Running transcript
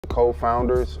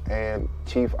co-founders and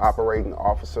chief operating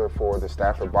officer for the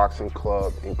Stafford Boxing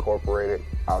Club Incorporated,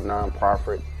 our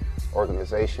nonprofit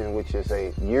organization, which is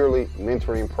a yearly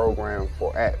mentoring program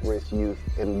for at-risk youth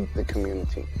in the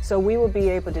community. So we will be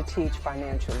able to teach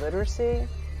financial literacy,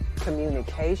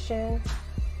 communication,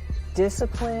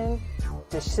 discipline,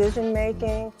 decision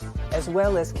making, as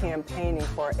well as campaigning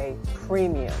for a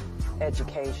premium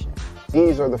education.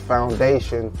 These are the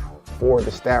foundation for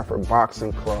the Stafford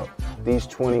Boxing Club, these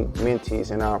 20 mentees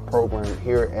in our program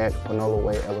here at Panola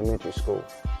Way Elementary School.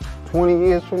 20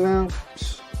 years from now,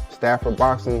 Stafford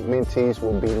Boxing mentees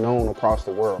will be known across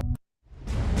the world.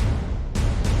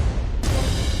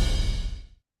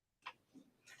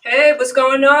 Hey, what's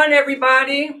going on,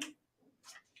 everybody?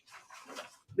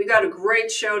 We got a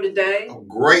great show today. A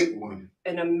great one.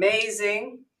 An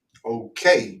amazing.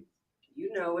 Okay.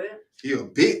 You know it. You're a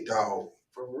big dog.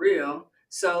 For real.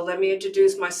 So let me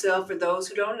introduce myself for those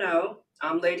who don't know.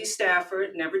 I'm Lady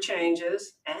Stafford, never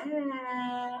changes.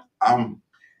 I'm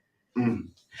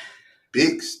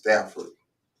Big Stafford,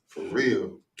 for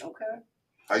real. Okay.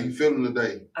 How you feeling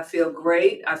today? I feel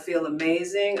great. I feel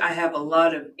amazing. I have a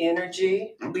lot of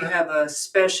energy. Okay. We have a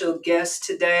special guest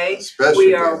today.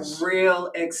 We are real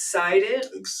excited.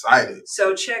 Excited.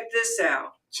 So check this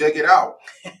out. Check it out.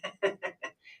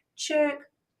 Check.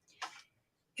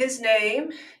 His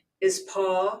name is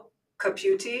Paul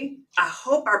Caputi. I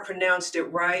hope I pronounced it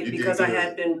right because I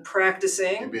had been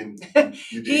practicing.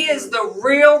 He is the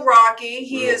real Rocky.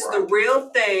 He is the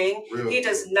real thing. He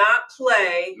does not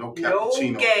play no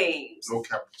games. No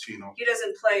cappuccino. He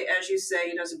doesn't play, as you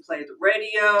say, he doesn't play the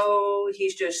radio.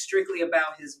 He's just strictly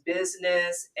about his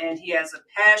business, and he has a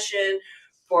passion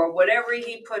for whatever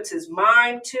he puts his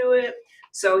mind to it.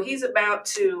 So he's about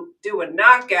to do a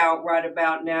knockout right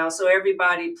about now. So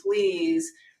everybody,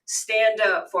 please stand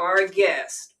up for our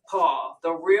guest, Paul,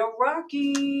 the real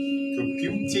Rocky.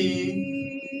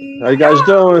 Caputi. How you guys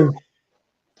doing?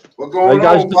 What's going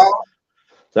on, Paul?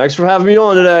 Thanks for having me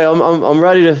on today. I'm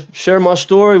ready to share my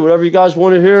story. Whatever you guys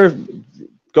want to hear,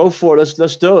 go for it.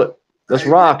 Let's do it. Let's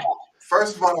rock. Man,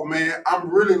 first of all, man, I'm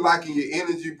really liking your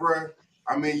energy, bro.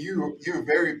 I mean, you're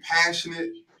very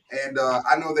passionate, and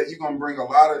I know that you're gonna bring a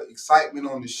lot of excitement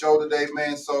on the show today,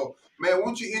 man. So, man, why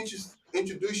don't you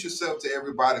introduce yourself to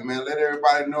everybody, man? Let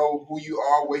everybody know who you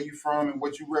are, where you're from, and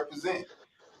what you represent.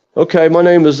 Okay, my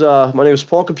name is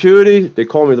Paul Caputi. They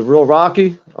call me the real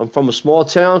Rocky. I'm from a small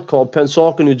town called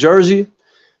Pennsauken, New Jersey.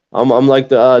 I'm like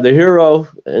the hero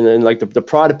and like the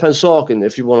pride of Pennsauken,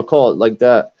 if you want to call it like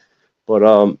that. But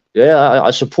yeah,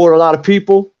 I support a lot of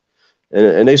people,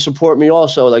 and they support me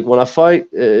also. Like when I fight,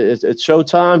 it's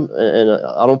showtime, and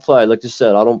I don't play. Like you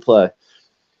said, I don't play.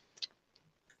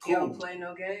 He don't play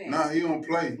no games. No, he don't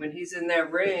play. When he's in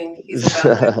that ring, he's about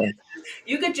that business.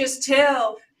 You could just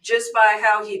tell just by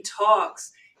how he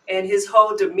talks and his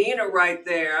whole demeanor right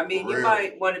there. I mean, you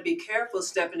might want to be careful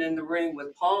stepping in the ring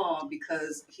with Paul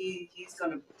because he's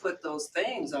going to put those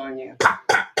things on you.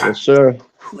 Yes, sir.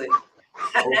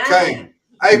 Okay.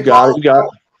 Hey, You got it.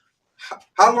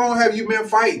 How long have you been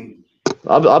fighting?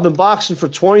 I've been boxing for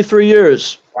 23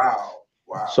 years. Wow.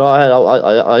 So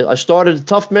I started a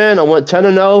Tough Man. I went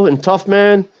 10-0 in Tough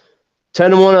Man,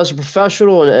 10-1 as a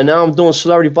professional, and now I'm doing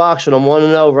celebrity boxing. I'm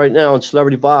 1-0 right now in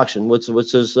celebrity boxing, which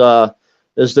is the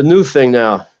new thing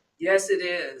now. Yes, it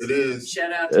is. It is.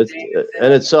 Shout out to David.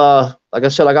 And it's like I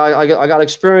said, I got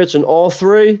experience in all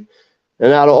three,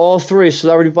 and out of all three,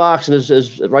 celebrity boxing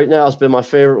is right now has been my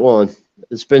favorite one.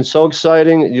 It's been so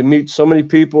exciting. You meet so many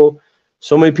people.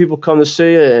 So many people come to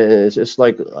see it, and it's just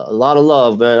like a lot of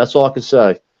love, man. That's all I can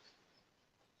say.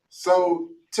 So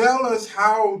tell us,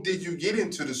 how did you get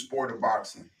into the sport of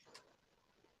boxing?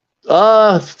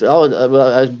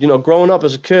 Growing up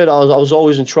as a kid, I was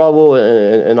always in trouble,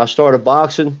 and I started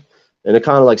boxing, and it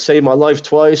kind of like saved my life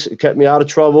twice. It kept me out of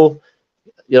trouble,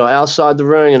 outside the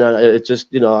ring, and I just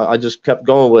kept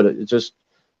going with it. It just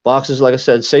boxing, like I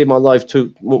said, saved my life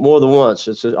more than once.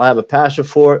 I have a passion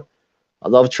for it. I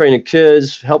love training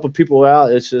kids, helping people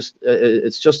out. It's just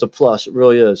a plus. It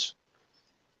really is.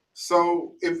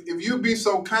 So if you'd be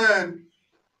so kind,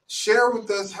 share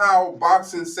with us how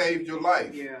boxing saved your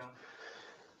life. Yeah.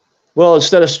 Well,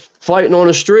 instead of fighting on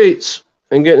the streets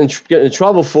and getting in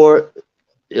trouble for it,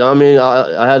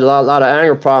 I had a lot of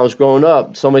anger problems growing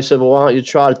up. Somebody said, well, why don't you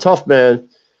try the Tough Man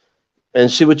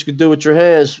and see what you could do with your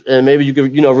hands, and maybe you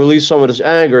could, release some of this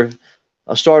anger.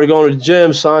 I started going to the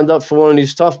gym, signed up for one of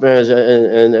these Tough Mans,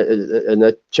 and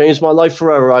that changed my life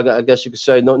forever. I guess you could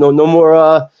say no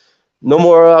more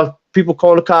people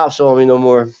calling the cops on me no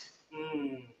more.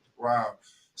 Wow.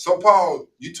 So Paul,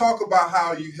 you talk about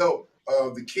how you help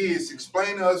of the kids.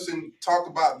 Explain to us and talk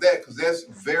about that because that's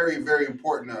very, very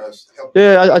important to us.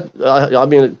 Yeah, I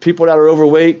mean, people that are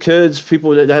overweight, kids,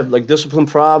 people that have like discipline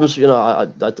problems. You know,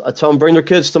 I tell them bring their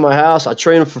kids to my house. I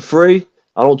train them for free.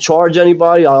 I don't charge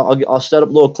anybody. I'll set up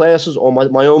little classes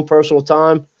on my own personal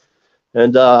time,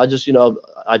 and I just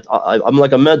I'm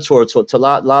like a mentor to a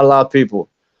lot of people.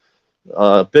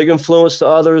 Big influence to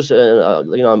others, and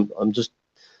I'm just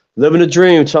living a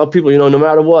dream. Tell people, no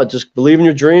matter what, just believe in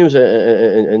your dreams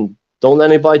and don't let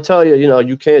anybody tell you,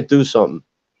 you can't do something.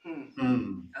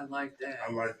 I like that.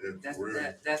 I like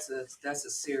that. That's a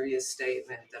serious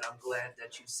statement that I'm glad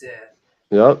that you said.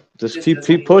 Yep. Just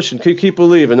keep pushing, keep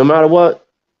believing, no matter what,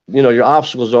 your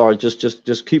obstacles are.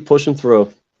 Just keep pushing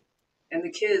through. And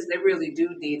the kids, they really do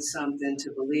need something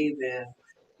to believe in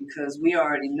because we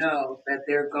already know that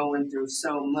they're going through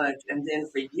so much. And then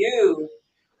for you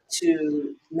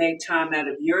to make time out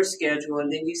of your schedule,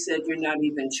 and then you said you're not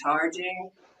even charging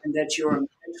and that you're a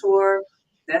mentor,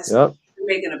 that's Yep. you're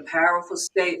making a powerful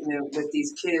statement with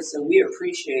these kids. So we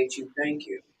appreciate you. Thank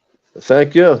you.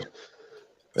 Thank you.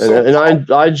 So, And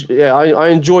I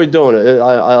enjoy doing it.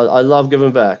 I love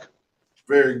giving back.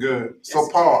 very good. So,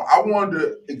 Paul, I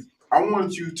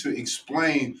wanted you to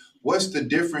explain what's the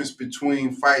difference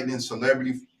between fighting in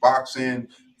celebrity boxing,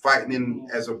 fighting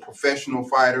as a professional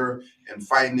fighter, and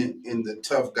fighting in the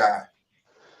tough guy.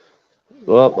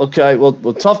 Well, okay. Well,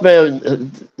 Tough Man,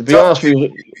 to be honest with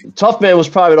you, Tough Man was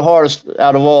probably the hardest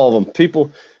out of all of them.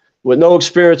 People with no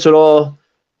experience at all,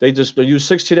 they use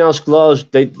 16-ounce gloves.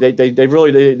 They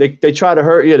really try to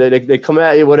hurt you. They come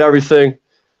at you with everything.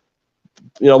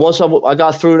 Once I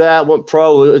got through that, went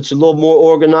pro. It's a little more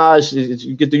organized.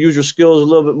 You get to use your skills a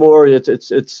little bit more.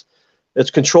 It's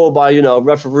controlled by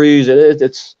referees, and it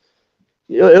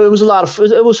was a lot of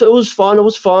it was fun. It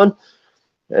was fun.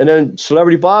 And then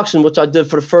celebrity boxing, which I did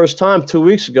for the first time 2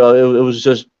 weeks ago, it was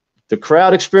just the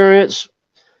crowd experience.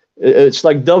 It's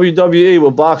like WWE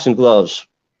with boxing gloves.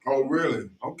 Oh, really?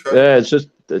 Okay. Yeah, it's just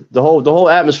the whole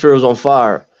atmosphere was on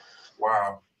fire.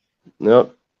 Wow.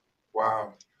 Yep.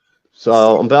 Wow.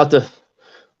 So I'm about to.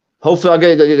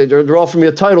 Hopefully, they're offering me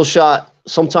a title shot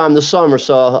sometime this summer.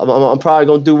 So I'm probably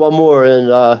gonna do one more and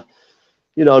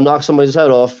knock somebody's head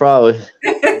off probably.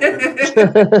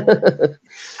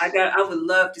 I would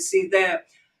love to see that.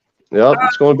 Yep,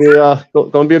 it's going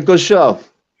to be a good show.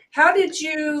 How did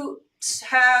you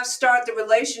start the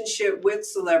relationship with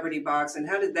celebrity boxing?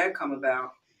 How did that come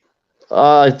about?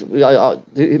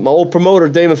 My old promoter,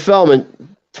 Damon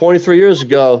Feldman, 23 years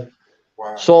ago,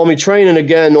 saw me training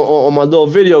again on my little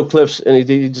video clips, and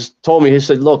he just told me, he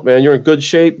said, "Look, man, you're in good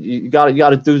shape. You got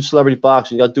to do celebrity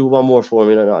boxing. You got to do one more for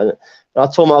me." And I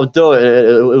told him I would do it.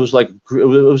 And it was like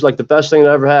the best thing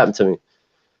that ever happened to me.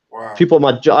 Wow. People,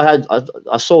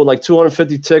 I sold like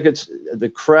 250 tickets. The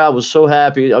crowd was so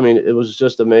happy. I mean, it was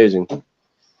just amazing.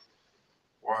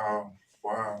 Wow.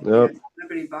 Yep.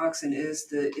 Celebrity boxing is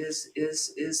the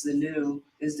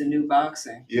new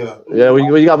boxing. Yeah. Yeah.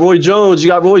 We got Roy Jones. You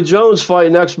got Roy Jones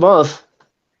fighting next month.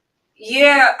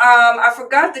 Yeah. I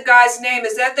forgot the guy's name.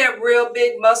 Is that real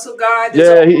big muscle guy?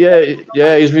 Yeah.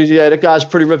 That guy's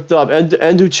pretty ripped up.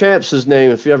 Endu Champ's his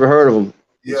name. If you ever heard of him.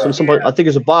 Yeah. Somebody, I think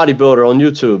he's a bodybuilder on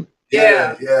YouTube.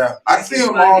 Yeah. I see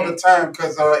him all the time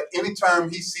because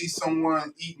anytime he sees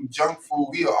someone eating junk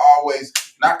food, he'll always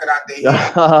knock it out their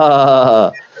head.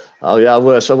 Oh yeah, I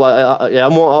wish. So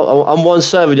I'm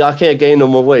 170. I can't gain no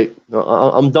more weight.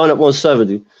 I'm done at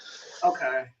 170.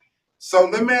 Okay. So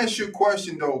let me ask you a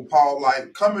question though, Paul.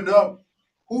 Like coming up,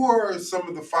 who are some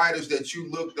of the fighters that you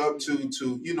looked up to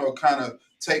kind of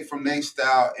take from their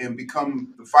style and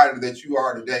become the fighter that you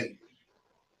are today?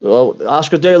 Well,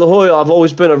 Oscar De La Hoya, I've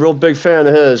always been a real big fan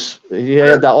of his. He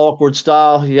had that awkward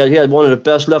style. He had one of the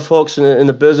best left hooks in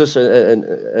the business,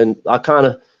 and I kind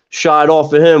of shied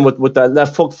off of him with that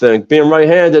left hook thing. Being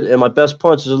right-handed, and my best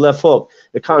punch is a left hook.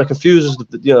 It kind of confuses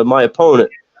my opponent.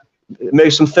 It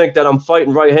makes him think that I'm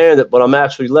fighting right-handed, but I'm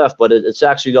actually left. But it's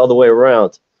actually the other way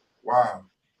around. Wow.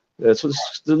 It's a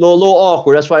little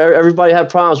awkward. That's why everybody had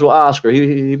problems with Oscar.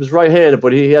 He was right-handed,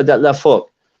 but he had that left hook.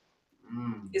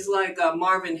 It's like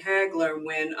Marvin Hagler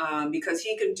because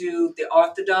he can do the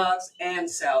orthodox and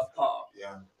southpaw.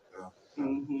 Yeah.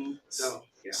 Mm-hmm.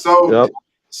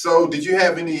 So did you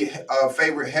have any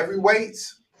favorite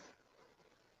heavyweights?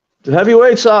 The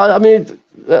heavyweights, I mean,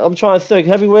 I'm trying to think.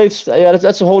 Heavyweights, yeah,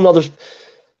 that's a whole nother.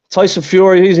 Tyson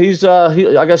Fury,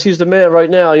 I guess he's the man right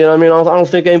now. You know what I mean? I don't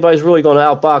think anybody's really going to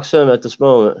outbox him at this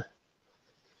moment.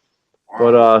 Wow.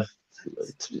 But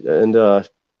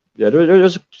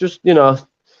there's just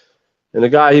and the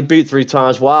guy he beat 3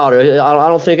 times, Wilder. I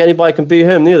don't think anybody can beat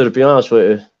him neither. To be honest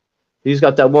with you, he's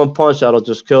got that one punch that'll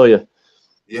just kill you.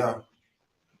 Yeah.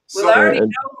 Well, I So already And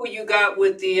know who you got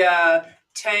with the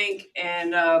Tank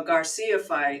and Garcia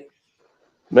fight.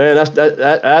 man,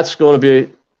 that's going to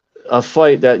be a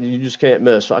fight that you just can't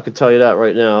miss. I can tell you that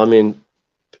right now. I mean,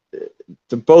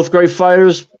 they're both great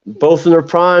fighters, both in their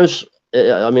primes.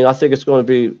 I mean, I think it's going to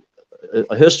be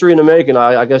a history in the making.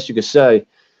 I guess you could say.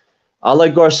 I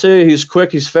like Garcia. He's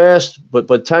quick. He's fast.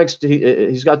 But Tank's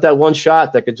he's got that one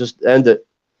shot that could just end it.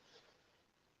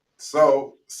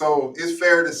 so it's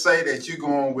fair to say that you're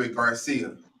going with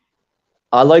Garcia.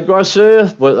 I like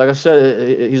Garcia, but like I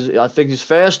said, I think he's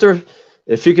faster.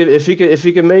 If he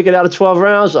can make it out of 12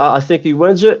 rounds, I think he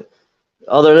wins it.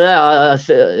 Other than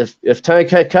that, if Tank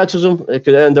catches him, it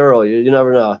could end early. You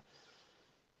never know.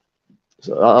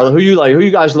 So, who you like? Who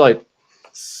you guys like?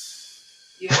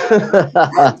 Yeah,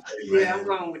 Man, yeah, I'm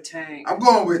going with Tank. I'm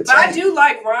going with But I Tank. do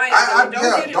like Ryan.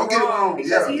 Don't get it wrong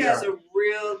because Yeah, he has a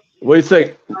real. What do you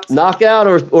think? Knockout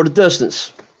or the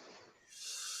distance?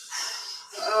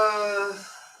 Uh,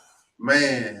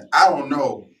 Man, I don't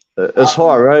know. It's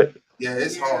hard, right? Yeah,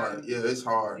 it's Yeah. hard. Yeah, it's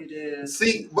hard. it is.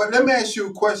 See, but let me ask you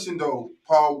a question though,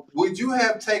 Paul. Would you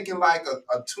have taken like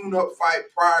a tune-up fight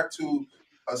prior to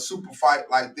a super fight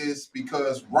like this?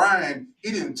 Because Ryan,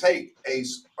 he didn't take a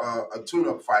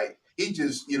tune-up fight. He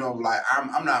just, like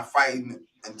I'm not fighting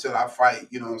until I fight.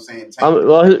 You know what I'm saying? Tank.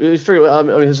 Well, he figured. I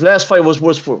mean, his last fight was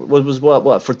what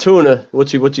Fortuna,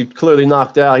 which he clearly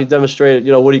knocked out. He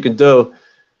demonstrated, what he can do.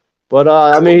 But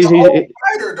I That mean, was an old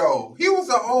fighter though. He was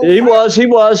an old. he fighter.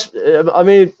 was. I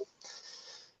mean,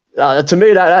 to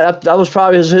me, that was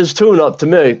probably his tune-up to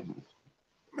me.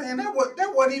 Man, that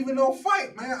wasn't even no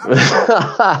fight, man.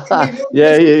 I mean,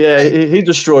 Yeah, he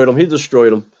destroyed him. He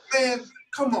destroyed him. man,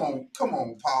 come on,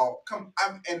 Paul.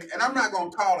 And I'm not gonna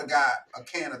call a guy a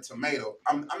can of tomato.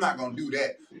 I'm not gonna do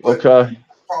that. But Okay.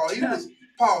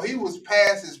 Paul, he was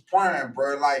past his prime,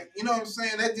 bro. Like, you know what I'm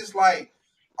saying? That's just like,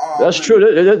 That's man,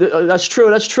 true. That's true.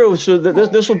 That's true. So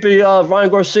this will be Ryan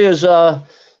Garcia's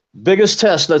biggest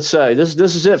test. Let's say this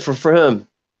is it for him.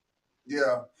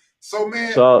 yeah. So,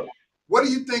 man, So what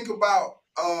do you think about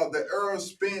the Earl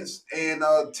Spence and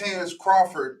Terrence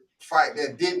Crawford fight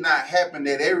that did not happen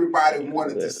that everybody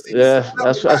wanted to see? So yeah,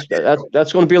 tell me about that, though.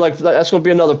 that's going to be that's going to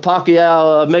be another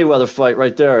Pacquiao Mayweather fight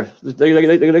right there. They're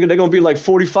going to be like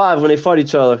 45 when they fight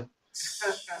each other.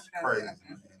 Crazy, man.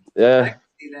 I Yeah, can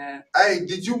see that. Hey,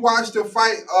 did you watch the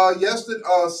fight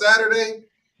Saturday?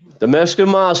 the Mexican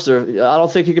Monster. I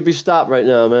don't think he could be stopped right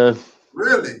now, man.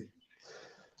 Really?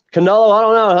 Canelo, I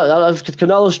don't know.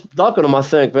 Canelo's ducking him, I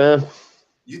think, man.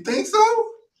 You think so?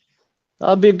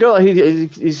 That'd be good.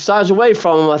 He sides away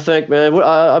from him, I think, man.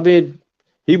 I mean,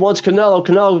 he wants Canelo.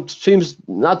 Canelo seems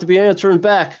not to be answering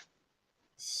back.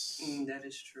 That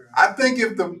is true. I think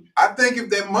if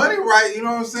that money right, you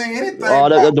know what I'm saying?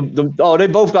 Anything. They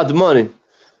both got the money.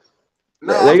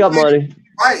 No, They I'm got saying money.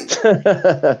 fight.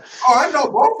 Oh, I know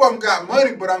both of them got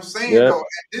money, but I'm saying Yeah. though,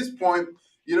 at this point,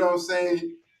 you know what I'm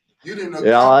saying? You didn't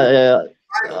Yeah, accomplish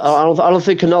titles. I don't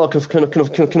think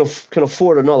Canelo can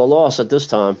afford another loss at this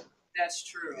time. That's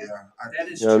true. Yeah, That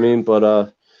is You know what I true. mean? But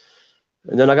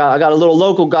and then I got a little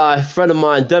local guy, friend of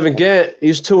mine, Devin Gant.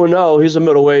 He's 2-0. He's a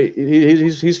middleweight.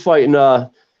 He's fighting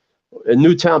in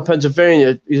Newtown,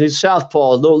 Pennsylvania. He's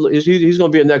southpaw. He's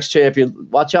going to be a next champion.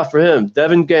 Watch out for him,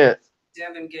 Devin Gant.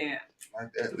 Devin Gant.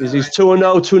 like that. He's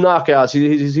 2-0, 2 knockouts.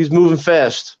 He's moving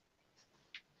fast.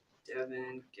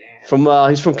 Devin Gant.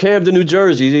 He's from Camden, New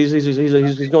Jersey. He's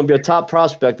going to be a top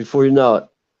prospect before you know it.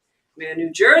 Man,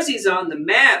 New Jersey's on the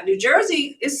map. New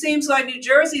Jersey, it seems like New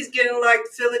Jersey's getting like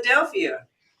Philadelphia.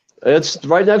 It's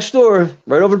right next door,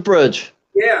 right over the bridge.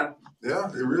 Yeah. Yeah,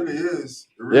 it really is.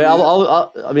 It really Yeah,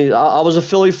 is. I mean, I was a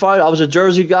Philly fighter. I was a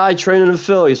Jersey guy training in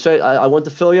Philly. I went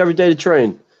to Philly every day to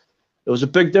train. It was a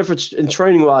big difference in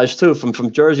training wise too.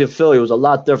 From Jersey to Philly, it was a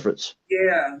lot difference.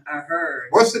 Yeah, I heard.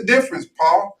 What's the difference,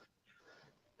 Paul?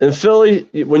 In Philly,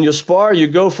 when you spar, you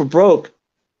go for broke.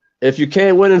 If you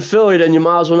can't win in Philly, then you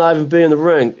might as well not even be in the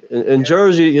ring. In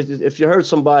Jersey, if you hurt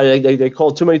somebody, they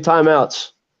call too many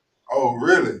timeouts. Oh,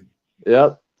 really?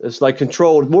 Yep, it's like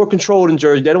controlled, more controlled in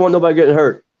Jersey. They don't want nobody getting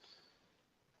hurt.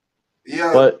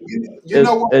 Yeah. But You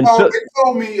know what, and Paul? They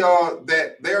told me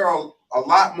that there are a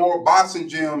lot more boxing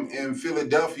gyms in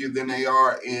Philadelphia than they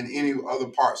are in any other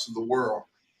parts of the world.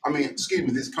 I mean, excuse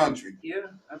me, this country. Yeah,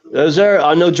 I believe is there?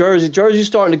 I know Jersey. Jersey's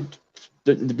starting to.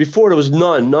 Before there was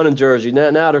none in Jersey.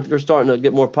 Now they're starting to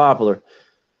get more popular.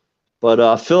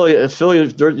 But Philly,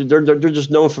 they're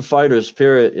just known for fighters.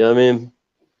 Period. You know what I mean?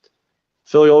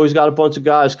 Philly always got a bunch of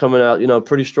guys coming out.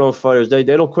 Pretty strong fighters. They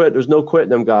don't quit. There's no quitting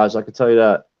them guys. I can tell you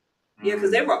that. Yeah,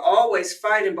 because they were always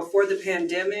fighting before the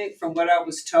pandemic. From what I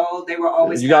was told, they were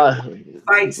always You having got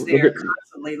fights look there at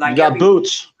constantly, you like got every.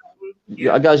 Boots.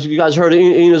 Yeah. You guys heard of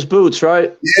Enos Boots,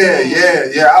 right? Yeah, yeah,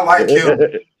 yeah. I like him.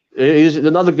 He's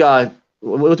another guy.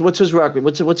 What's his record?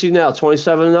 What's he now?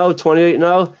 27-0,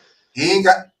 28-0? He ain't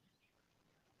got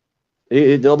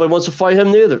Nobody wants to fight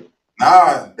him neither.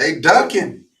 nah. They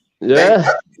ducking. They Yeah.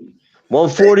 they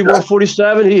 140, duck.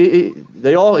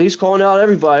 147. He's calling out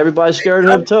everybody. Everybody's scared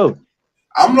of him too.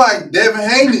 I'm like Devin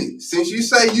Haney. Since you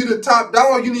say you the top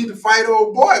dog, you need to fight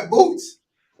old boy Boots.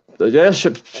 Yeah,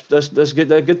 let's get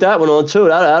that one on too.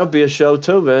 That'll be a show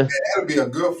too, man. That'll be a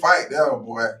good fight there,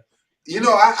 boy.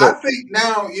 I So think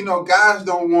now, guys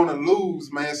don't want to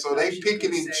lose, man. So I they was just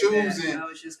picking gonna and say that. choosing I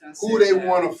was just gonna who say they that.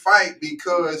 want to fight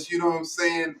because you know what I'm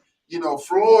saying.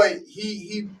 Floyd,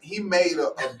 he made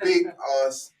a big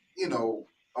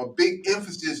a big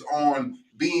emphasis on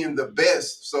being the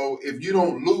best. So if you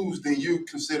don't lose, then you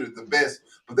considered the best.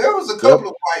 But there was a yep. couple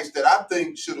of fights that I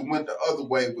think should have went the other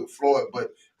way with Floyd,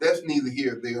 but that's neither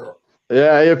here nor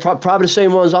there. Yeah, probably the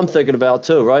same ones I'm thinking about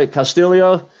too, right?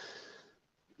 Castillo,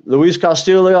 Luis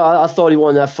Castillo. I thought he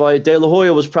won that fight. De La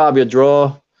Hoya was probably a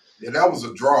draw. Yeah, that was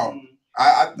a draw. Mm.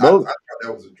 I thought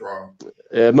that was a draw.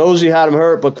 Mosey had him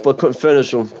hurt, but couldn't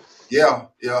finish him. Yeah,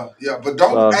 yeah, yeah. But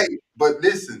So but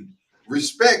listen,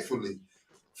 respectfully,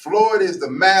 Floyd is the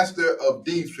master of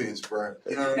defense, bro.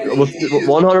 You know what I mean? with He is.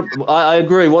 100, I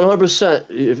agree 100%.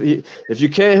 If you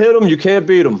can't hit him, you can't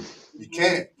beat him. You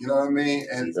can't. You know what I mean?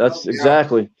 And He's That's yeah,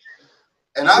 exactly.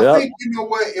 and I Yep. think you know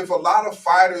what? If a lot of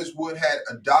fighters would have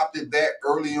adopted that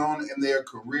early on in their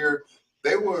career,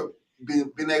 they would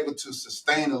been able to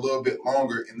sustain a little bit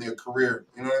longer in their career.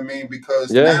 You know what I mean?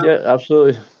 Because Yeah, now yeah,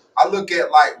 absolutely. I look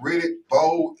at like Riddick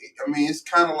Bowe. I mean, it's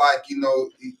kind of like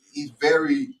he's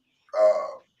very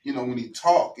when he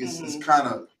talk, it's Mhm. kind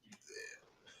of,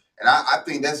 and I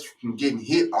think that's from getting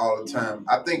hit all the time.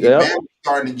 I think Yep. Emmanuel's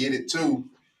starting to get it too.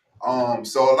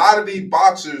 So a lot of these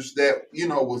boxers that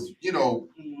was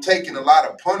Mhm. taking a lot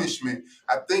of punishment.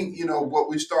 I think what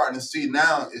we're starting to see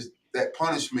now is that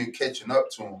punishment catching up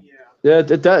to them. Yeah. Yeah,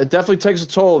 it definitely takes a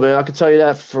toll, man. I can tell you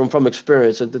that from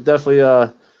experience. It definitely,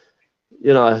 a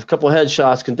couple of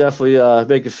headshots can definitely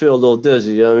make you feel a little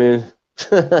dizzy. You know what I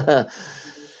mean?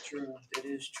 It is true. It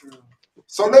is true.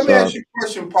 So let me ask So, you a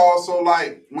question, Paul. So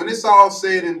like when it's all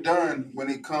said and done, when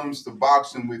it comes to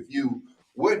boxing with you,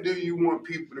 what do you want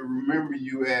people to remember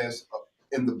you as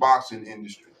in the boxing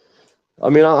industry? I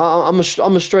mean, I'm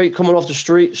a straight coming off the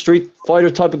street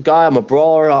fighter type of guy. I'm a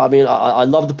brawler. I mean, I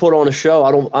love to put on a show.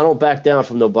 I don't back down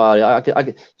from nobody.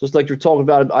 Just like you're talking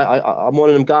about. I'm one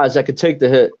of them guys that could take the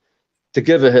hit to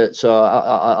give a hit. So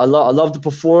I love to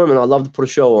perform and I love to put a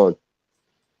show on.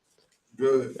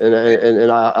 Good.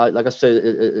 And I like I said,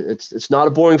 it's not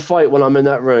a boring fight when I'm in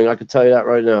that ring. I can tell you that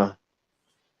right now.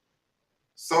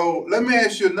 So let me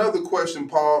ask you another question,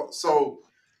 Paul. So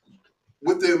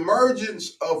with the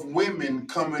emergence of women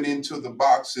coming into the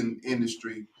boxing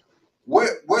industry,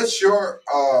 what's your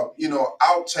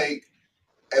outtake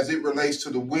as it relates to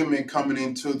the women coming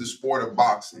into the sport of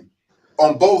boxing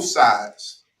on both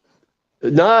sides?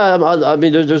 Nah, I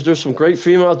mean, there's some great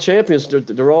female champions.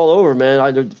 They're all over, man.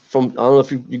 I don't know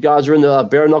if you guys are into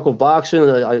bare knuckle boxing.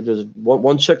 There's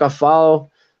one chick I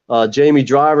follow, Jamie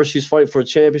Driver. She's fighting for a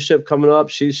championship coming up.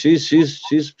 She's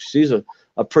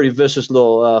a pretty vicious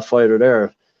little fighter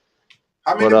there.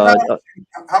 How many But pounds?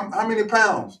 How many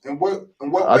pounds? And what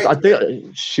weight? I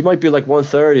think she might be like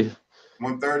 130.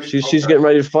 130. She's Okay. getting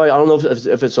ready to fight. I don't know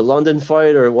if it's a London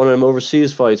fight or one of them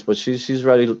overseas fights, but she's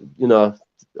ready.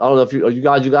 I don't know if you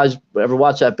guys ever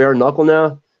watch that bare knuckle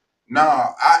now.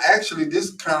 Nah, I actually this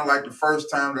is kind of like the first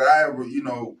time that I ever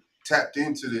tapped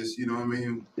into this. You know what I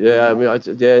mean? Yeah, I mean,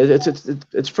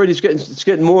 it's pretty. It's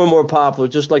getting more and more popular,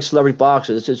 just like celebrity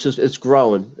boxing. It's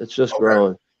growing. It's just Okay.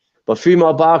 growing. But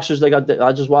female boxers,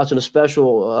 I just watching a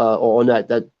special on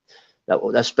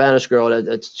that Spanish girl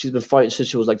that she's been fighting since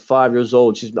she was like 5 years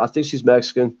old. I think she's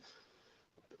Mexican.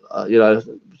 You know,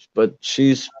 but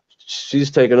she's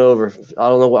taken over. I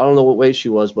don't know what weight she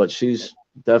was, but she's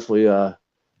definitely a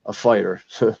fighter.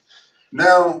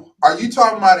 Now, are you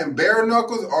talking about in bare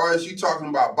knuckles or is you talking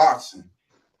about boxing?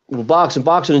 Well,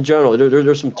 boxing in general.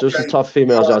 There's some Okay. tough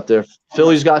females Uh, out there. I'm not.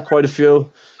 Philly's got quite a few.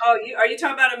 Oh, are you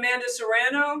talking about Amanda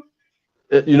Serrano?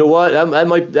 You know what?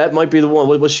 That might be the one.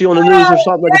 Was she on the news or Oh,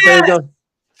 something like a day yes, ago?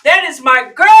 that is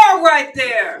my girl right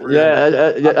there. Really?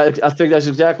 Yeah, I think that's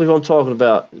exactly what I'm talking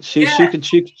about. She Yeah, could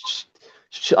she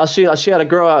had a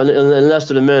girl out in less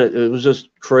than a minute. It was just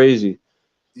crazy.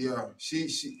 Yeah.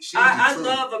 She's the I truth.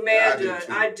 love Yeah, I do Amanda.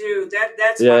 too. I do.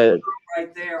 That's my Yeah, girl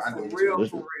right there, I for do real, too.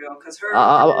 for real. Because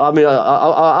I mean,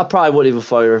 I probably wouldn't even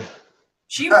fight her.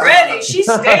 she ready. She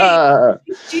stayed.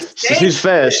 She stayed She's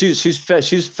fast. She's fast.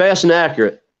 She's fast and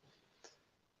accurate.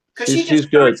 because she just She's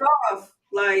good. starts off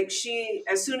like she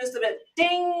as soon as the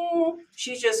ding,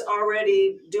 she's just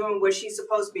already doing what she's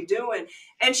supposed to be doing,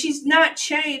 and she's not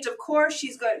changed. Of course,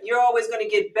 she's going. You're always going to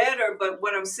get better, but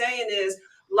what I'm saying is,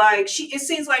 like she, it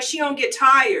seems like she don't get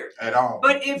tired. At all.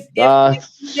 But if she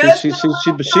does get a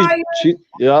little tired,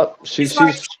 Yeah, it's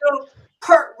like she'll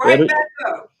perk yeah, right back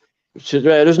up.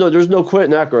 yeah, there's no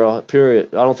quitting that girl. Period.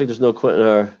 I don't think there's no quitting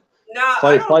her. No,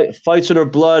 I don't. Fights in her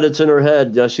blood. It's in her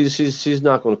head. Yeah, she's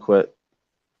not going to quit.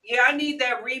 Yeah, I need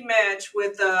that rematch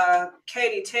with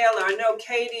Katie Taylor. I know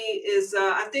Katie is.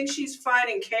 I think she's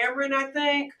fighting Cameron. I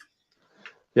think.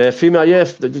 Yeah, female. Yeah,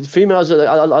 the females.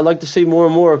 I like to see more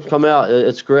and more come out.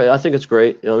 It's great. I think it's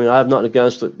great. I mean, I have nothing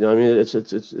against it. I mean,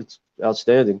 it's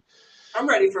outstanding. I'm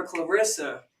ready for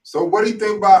Clarissa. So what do you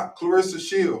think about Clarissa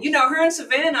Shields? You know, her and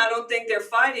Savannah. I don't think they're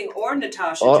fighting, or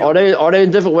Natasha Are Jones. they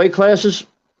in different weight classes?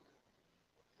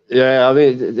 Yeah, I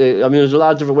mean, there's a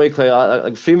lot of different weight classes.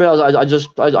 Like females, I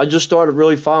just started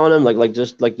really following them,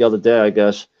 just like the other day, I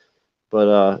guess.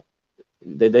 But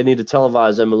they need to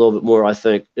televise them a little bit more, I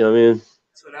think. You know what I mean?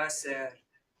 That's what I said.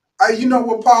 You know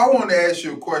what, Paul? I want to ask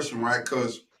you a question, right?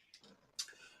 Because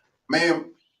man,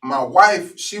 my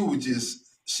wife, she was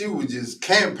just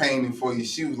campaigning for you.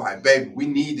 She was like, "Baby, we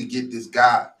need to get this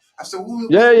guy." I said,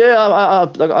 Yeah.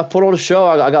 I put on a show.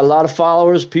 I got a lot of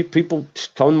followers. People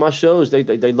come to my shows. They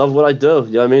love what I do.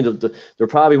 You know what I mean? They're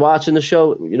probably watching the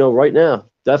show, right now.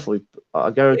 Definitely, I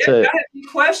guarantee Yeah, it. I have any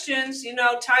questions.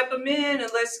 Type them in and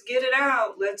let's get it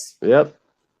out. Let's. Yep.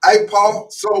 Hey, Paul.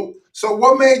 So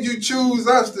what made you choose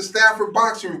us, the Stafford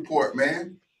Boxing Report,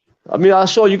 man? I mean, I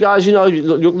saw you guys. You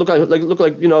look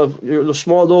like you're a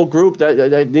small little group that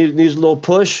needs a little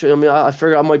push. I mean, I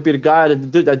figure I might be the guy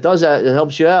that does that and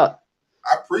helps you out.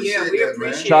 I appreciate we that,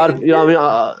 appreciate Try it. to, I mean,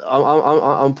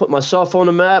 I'm putting myself on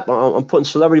the map. I'm putting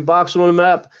celebrity boxing on the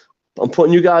map. I'm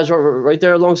putting you guys right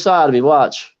there alongside of me.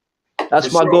 Watch, man. that's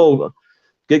For my sure. goal.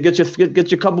 Get you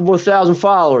a couple more thousand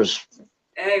followers.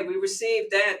 Hey, we received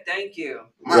that. Thank you. You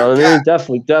My know what I God.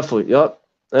 mean? Definitely. Yep.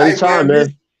 Hey, Anytime, man,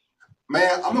 man.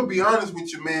 man, I'm gonna be honest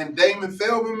with you, man. Damon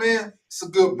Feldman, man, it's a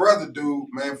good brother, dude,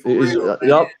 man, for He's, real.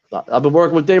 yep. I've been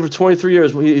working with Dave for 23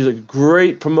 years. He's a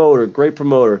great promoter. Great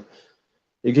promoter.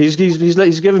 He's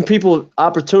giving people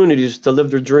opportunities to live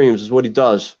their dreams. Is what he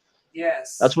does.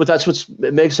 Yes. That's what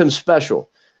makes him special.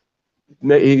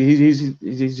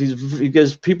 He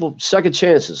gives people second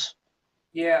chances.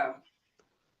 Yeah.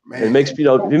 Man, And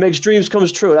he makes dreams come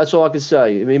true. That's all I can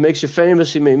say. I mean, he makes you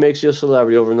famous. He makes you a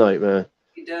celebrity overnight, man.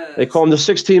 He does. They call him the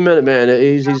 16-minute man.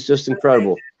 He's just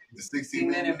incredible. the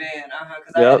 60-minute man.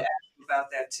 Because I Yep. had asked him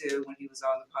about that too when he was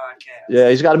on the podcast. Yeah,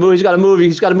 he's got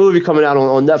a movie coming out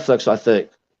on Netflix, I think.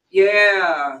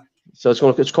 Yeah. So it's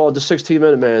called the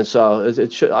 16-minute man. So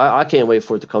it should. I can't wait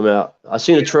for it to come out. I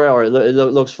seen the trailer. It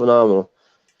looks phenomenal.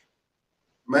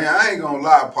 Man, I ain't gonna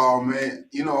lie, Paul, man.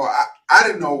 I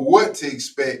didn't know what to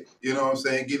expect, you know what I'm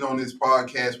saying, getting on this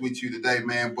podcast with you today,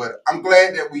 man. But I'm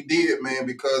glad that we did, man,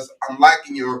 because I'm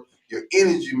liking your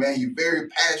energy, man. You're very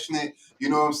passionate, you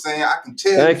know what I'm saying? I can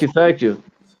tell. Thank you.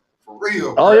 For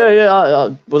real. Oh, bro.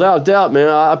 yeah. Without doubt, man.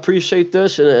 I appreciate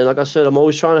this, and like I said, I'm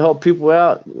always trying to help people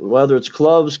out, whether it's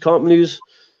clubs, companies,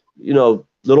 little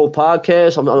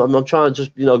podcasts. I'm trying to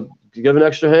just give an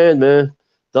extra hand, man.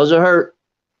 Doesn't hurt.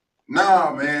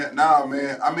 Nah, man.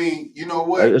 I mean, you know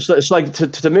what? It's like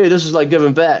to me, this is like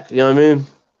giving back. You know what I mean?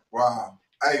 Wow.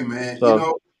 Hey, man.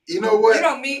 So, you know what? You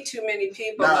don't meet too many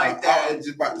people like that. I was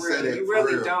just about to say that. You for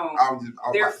really real. don't. I was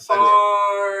They're about to say that.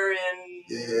 far and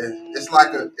Yeah,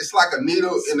 it's like a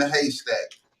needle in a haystack.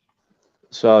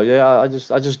 So yeah, I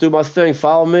just do my thing.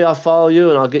 Follow me, I follow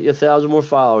you, and I'll get you 1,000 more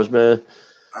followers, man.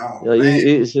 Oh, Man.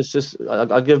 It's just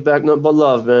I give back nothing but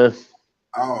love, man.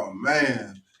 Oh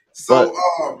man. So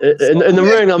in the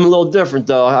ring, I'm a little different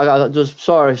though. I just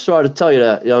sorry to tell you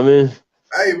that. You know what I mean?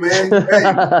 Hey man, look,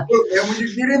 man, when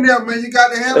you get in there, man, you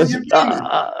got to handle your business.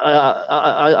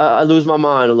 I lose my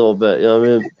mind a little bit. You know what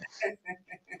I mean?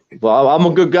 But I'm a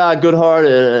good guy, good heart,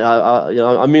 and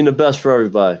I mean the best for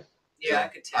everybody. yeah, I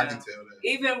could tell. I can tell that.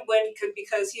 Even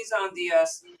because he's on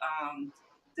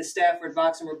the Stafford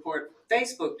Boxing Report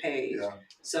Facebook page, Yeah.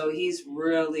 so he's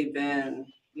really been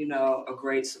a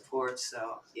great support.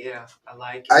 So yeah, I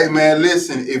like it. Hey man,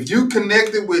 listen, if you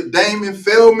connected with Damon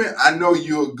Feldman, I know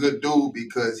you're a good dude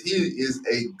because he is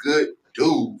a good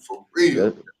dude for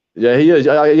real. Yeah, he is.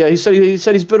 Yeah, he said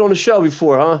he's been on the show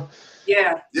before, huh?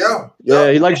 Yeah. Yeah.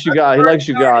 Yeah, he likes you guys. He likes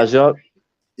you guys. Yep.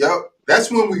 Yep.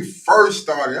 That's when we first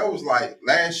started. That was like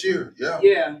last year. Yeah,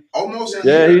 Yeah. almost a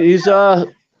Yeah, year. he's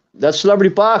that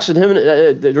celebrity boxing. Him,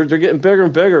 and they're getting bigger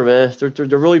and bigger, man.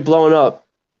 They're really blowing up.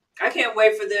 I can't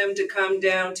wait for them to come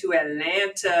down to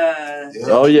Atlanta. Yeah.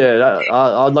 Oh yeah,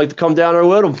 I'd like to come down there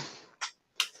with them.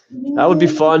 That would be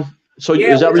fun. So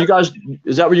Yeah, is that where you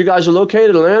guys are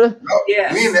located, Atlanta?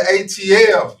 We in yes. the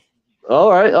ATL.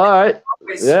 All right, all right.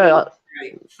 Always Yeah,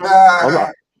 sweet,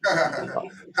 I'm,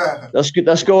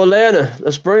 let's go Atlanta.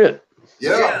 Let's bring it.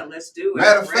 Yeah. Yeah, let's do it.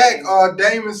 Matter of fact, Ready.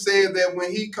 Damon said that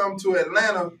when he come to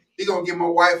Atlanta, he gonna give my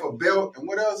wife a belt, and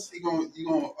what else? You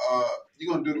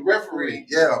gonna do the referee?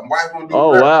 Yeah, my wife gonna do the Oh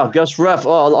referee. wow, guest ref.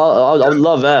 Oh, I would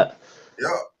love that. Yep.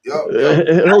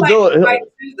 I He'll like do to fight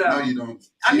it. too, No, though. you don't.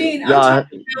 I mean, Yeah.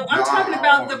 I'm talking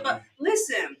about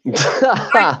listen.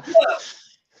 Like, Yeah. look,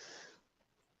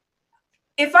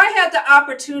 if I had the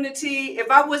opportunity,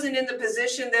 if I wasn't in the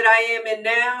position that I am in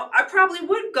now, I probably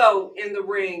would go in the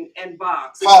ring and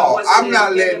box. If I Paul, wasn't I'm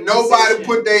not in letting the nobody position.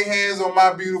 put their hands on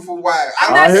my beautiful wife.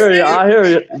 I'm I not hear you. saying. I hear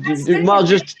you. I'm not You saying might that.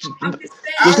 just I'm just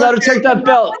I saying. let her don't take care. that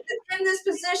belt. If I wasn't in this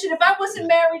position, if I wasn't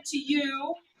married to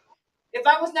you, if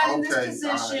I was not in this Okay,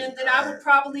 position, then all I right. would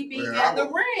probably be Well, in the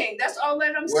ring. That's all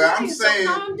that I'm Well, I'm saying. So saying,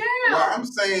 calm down. well, I'm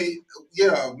saying,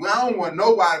 yeah. Well, I don't want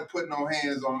nobody putting no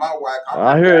hands on my wife. I'm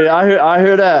I not. hear you. I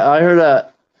hear that. I hear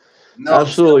that. No. So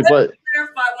Absolutely. let me But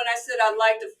clarify when I said I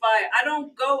like to fight. I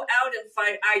don't go out and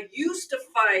fight. I used to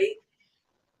fight.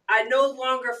 I no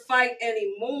longer fight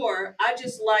anymore. I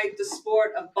just like the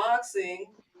sport of boxing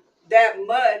that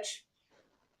much.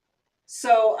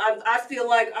 So I feel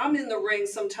like I'm in the ring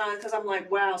sometimes because I'm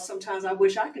like, wow, sometimes I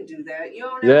wish I could do that. You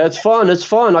don't ever yeah, it's fun. It's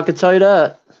fun. I can tell you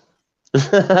that.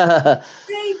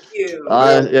 thank you.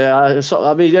 Well, Yeah. So,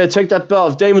 I mean, yeah. Take that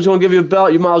belt. If Damon's gonna give you a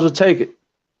belt, you might as well take it.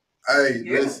 hey,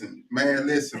 Yeah. listen, man.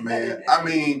 I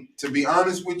mean, to be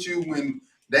honest with you, when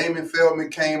Damon Feldman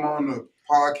came on the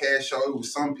podcast show, it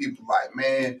was some people like,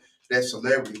 man, that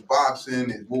celebrity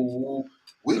boxing and woo woo.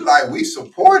 We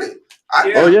support it. I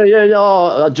Yeah. Oh think yeah.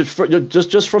 Oh,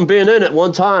 just from being in it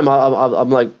one time, I'm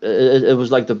like, it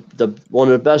was like the one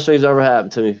of the best things that ever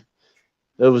happened to me.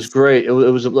 It was great. It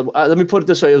was. Let me put it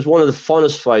this way. It was one of the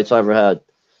funnest fights I ever had.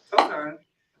 Okay.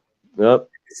 Yep. I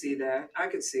could see that. I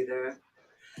could see that.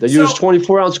 They So use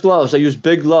 24-ounce gloves. They use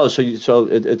big gloves,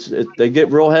 they get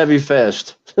real heavy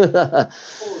fast. oh,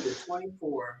 the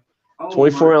 24. Oh my.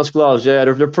 24-ounce gloves, yeah,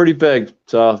 they're pretty big.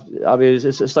 So I mean,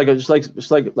 it's like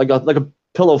a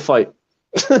pillow fight.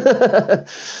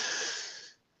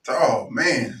 oh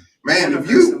man. I Man, know if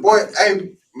you there's boy,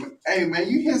 somebody. hey man,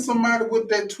 you hit somebody with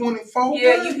that 24,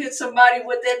 Yeah, man? you hit somebody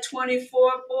with that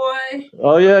 24, boy.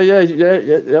 Oh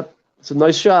yep. It's a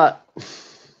nice shot.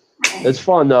 It's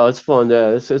fun though. It's fun.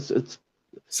 Yeah,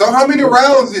 So how many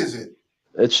rounds is it?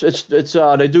 it's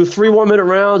they do 3 1-minute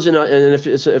rounds, and if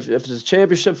it's a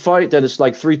championship fight, then it's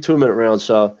like 3 2-minute rounds.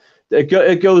 So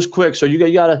it goes quick. So you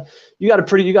gotta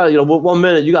 1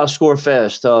 minute you gotta score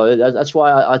fast. So that's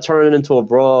why I turn it into a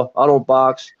brawl. I don't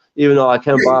box, even though I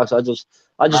can box. I just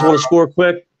want to score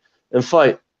quick and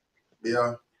fight.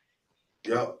 Yeah,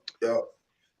 yeah.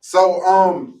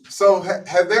 So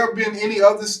have there been any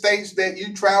other states that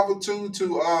you traveled to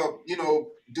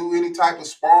do any type of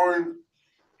sparring?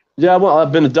 Yeah, well,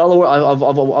 I've been to Delaware.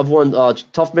 I've won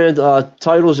tough man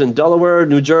titles in Delaware,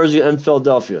 New Jersey, and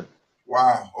Philadelphia.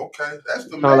 Wow, okay, that's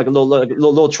the Kind of like a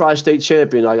little tri-state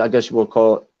champion, I guess you want to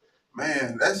call it.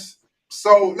 man. That's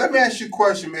so. Let me ask you a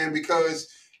question, man, because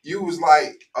you was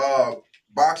like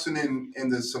boxing in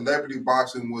the celebrity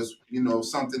boxing was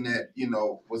something that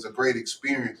was a great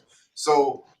experience.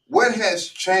 So what has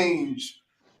changed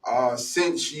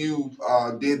since you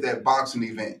did that boxing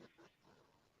event?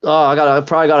 Oh, I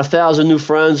probably got 1,000 new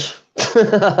friends.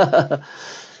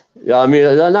 Yeah, I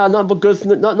mean, not but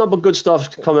good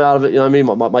stuff coming out of it. You know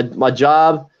what I mean? My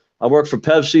job, I work for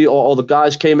Pepsi. All the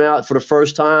guys came out for the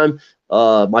first time.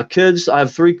 My kids, I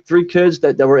have three kids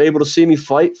that were able to see me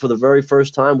fight for the very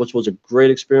first time, which was a great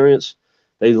experience.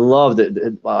 They loved it.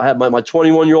 I had my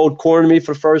 21-year-old cornering me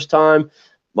for the first time.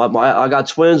 I got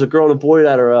twins, a girl and a boy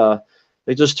that are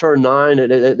they just turned 9.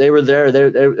 And they were there.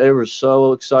 They were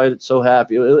so excited, so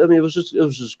happy. I mean, it was just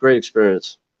a great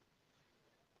experience.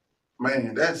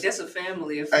 Man, That's a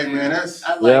family affair. hey man, that's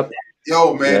I like Yep. that.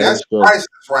 yo man, Yeah, that's it's good.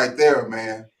 priceless right there,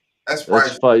 man. That's It's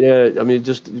priceless, fun. Yeah, I mean,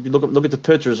 just if you look at the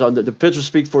pictures. The pictures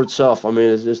speak for itself. I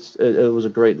mean, it was a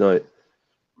great night.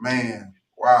 man.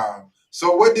 Wow.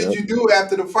 So what did Yep. you do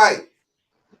after the fight?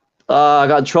 I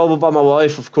got in trouble by my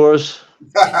wife, of course. You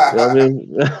know what I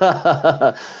mean?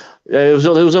 Yeah, it was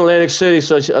in Atlantic City,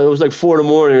 so it was like 4 in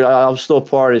the morning. I was still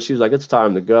partying. She was like, "It's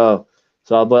time to go."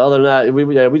 So, but other than that,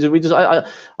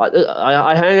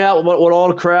 I hang out with all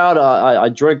the crowd. I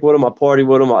drink with them. I party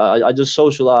with them. I just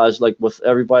socialize like with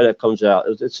everybody that comes out.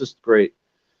 It's just great.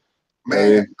 You know what I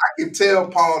Man, mean? I can tell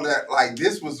Paul that like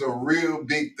this was a real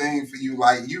big thing for you.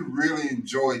 Like you really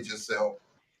enjoyed yourself.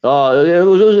 It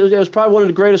was probably one of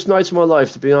the greatest nights of my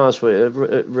life, to be honest with you.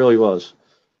 It really was.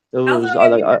 It How was.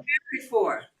 long have you been married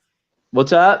for?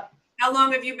 What's that? How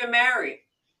long have you been married?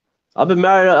 I've been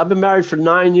married. I've been married for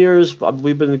 9 years.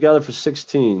 We've been together for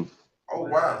 16. Oh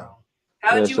wow.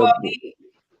 How Yeah. did you all So, meet?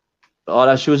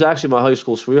 she was actually my high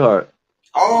school sweetheart.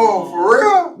 Oh, for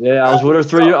real? Yeah, I was That's with her what's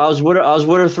 3 years. up. I was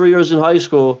with her 3 years in high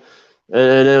school,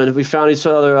 and then we found each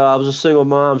other. I was a single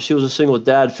mom. She was a single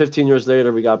dad. 15 years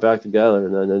later, we got back together,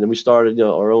 and then we started,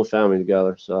 our own family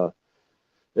together. So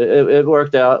it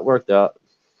worked out. Worked out.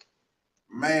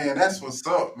 Man, that's what's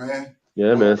up, man.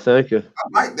 Yeah, Well, man. Thank you. I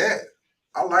like that.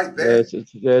 I like Yeah, that.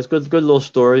 it's good little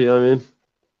story. You know what I mean?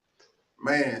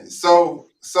 Man. So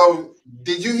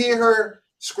did you hear her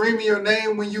screaming your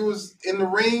name when you was in the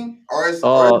ring? Or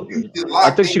Uh, you just I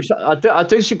locked think she in? I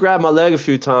think she grabbed my leg a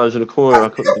few times in the corner. I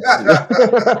couldn't.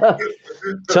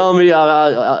 Telling me,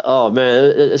 oh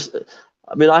man,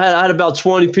 I mean, I had about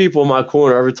 20 people in my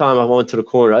corner every time I went to the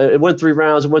corner. It went 3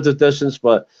 rounds. It went the distance,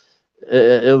 but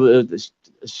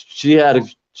she had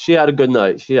a good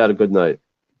night. She had a good night.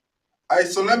 All right,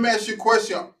 so let me ask you a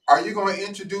question. Are you gonna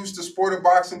introduce the sport of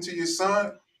boxing to your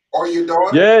son or your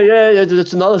daughter? Yeah.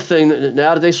 It's another thing.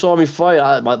 Now that they saw me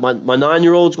fight, my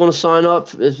 9-year-old's going to sign up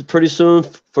pretty soon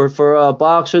for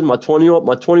boxing. My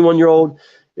 21-year-old,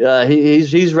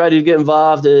 he's ready to get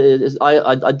involved.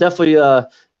 I definitely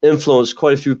influenced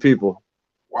quite a few people.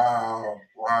 Wow,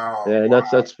 wow, Yeah, and wow.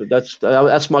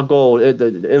 that's my goal.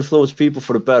 To influence people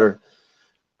for the better.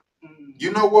 Mm.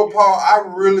 You know what, Paul? I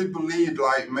really believe,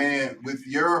 like, man, with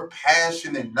your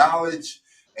passion and knowledge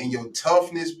and your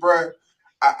toughness, bruh,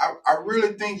 I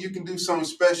really think you can do something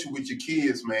special with your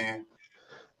kids, man.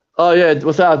 Oh yeah,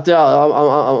 without doubt,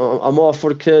 I'm all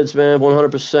for the kids, man,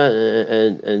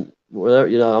 100%. And whatever,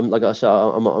 I'm like I said,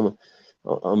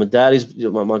 I'm a daddy's.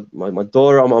 My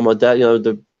daughter, I'm a dad.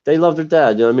 They love their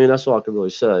dad. You know what I mean? That's all I can really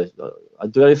say. I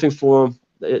do anything for them,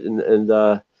 and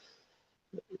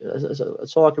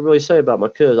that's all I can really say about my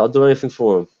kids. I'll do anything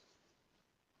for them.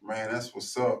 Man, that's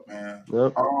what's up, man.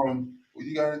 Yep.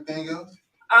 You got anything else?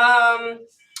 Um,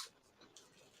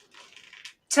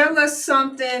 tell us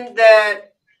something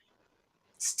that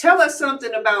tell us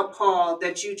something about Paul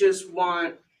that you just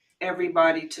want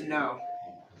everybody to know.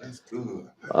 That's good.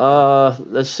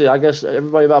 Let's see. I guess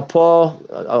everybody about Paul.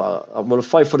 I'm gonna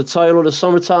fight for the title this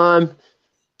summertime.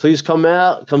 Please come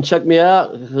out, come check me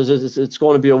out, because it's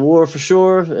going to be a war for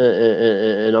sure,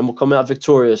 and I'm gonna come out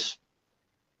victorious.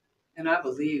 And I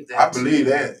believe I that believe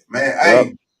too. that, man. Yep.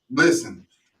 Hey, listen,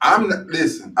 I'm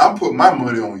putting my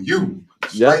money on you,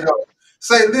 straight Yep. up.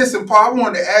 Say, listen, Paul, I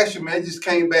wanted to ask you, man. It just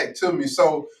came back to me.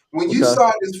 So when you Okay.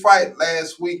 saw this fight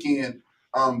last weekend,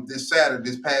 this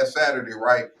past Saturday,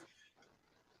 right?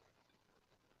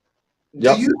 Do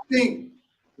Yep. you think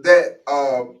that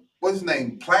what's his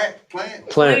name? Plant? Plant.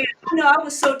 Plant. I know I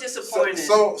was so So disappointed.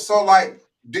 so so like,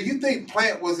 do you think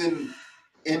Plant was in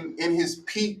his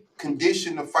peak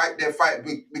condition to fight that fight?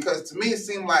 Because to me it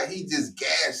seemed like he just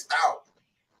gassed out.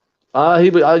 I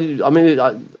mean,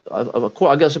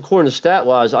 I guess according to stat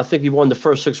wise, I think he won the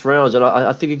first 6 rounds, and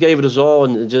I think he gave it his all,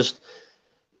 and just,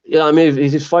 I mean,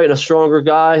 he's fighting a stronger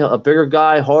guy, a bigger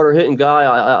guy, harder hitting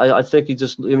guy. I think he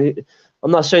just, I mean,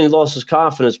 I'm not saying he lost his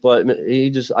confidence, but I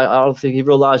don't think he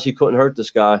realized he couldn't hurt this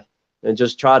guy, and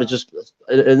just try to just,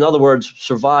 in other words,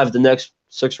 survive the next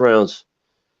 6 rounds.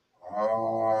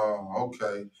 Oh,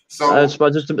 okay. So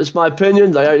It's my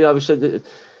opinion. Like I said,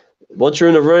 once you're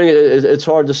in the ring, it's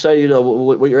hard to say,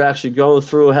 what you're actually going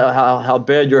through, how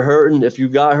bad you're hurting. If you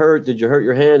got hurt, did you hurt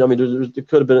your hand? I mean, there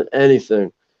could have been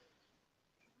anything.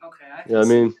 Okay, I You know can what I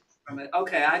see mean? from it.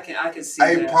 Okay, I can see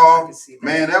hey, that. I can Paul, see that.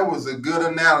 man, that was a good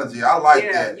analogy. I like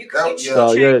Yeah, that. you Yeah.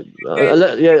 So changed.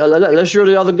 yeah, unless you're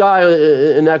the other guy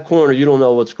in that corner, you don't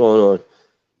know what's going on.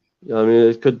 You know what I mean?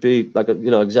 It could be like,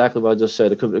 exactly what I just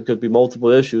said. It could be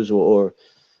multiple issues, or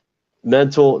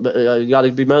mental. You got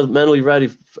to be mentally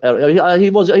ready. He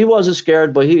wasn't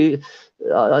scared, but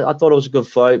I thought it was a good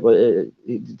fight. But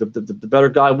the better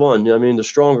guy won. You know what I mean? The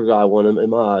stronger guy won in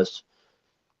my eyes.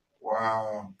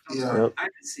 Wow. Okay, Yeah, Yep. I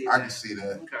can see I can that. see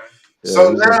that. Okay. Yeah,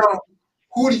 So he's a now,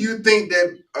 who do you think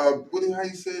that how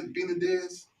you said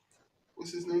Benadez?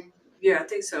 What's his name? Yeah, I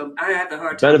think so. I have a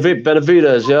hard time.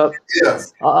 Benavidez. Yep. Yeah.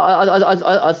 Yes.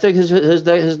 I think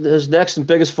his next and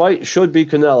biggest fight should be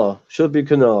Canelo. Should be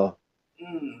Canelo.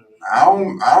 Mm. I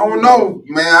don't know,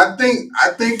 man. I think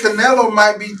Canelo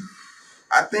might be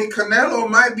I think Canelo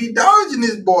might be dodging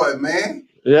this boy, man.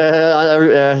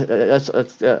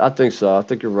 I think so. I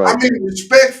think you're I right. mean,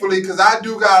 respectfully, because I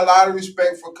do got a lot of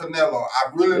respect for Canelo.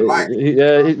 I really like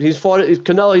him. He's fought.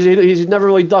 Canelo. He's never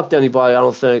really ducked anybody. I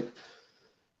don't think.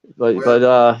 But Well, but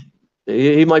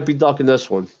he might be ducking this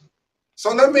one.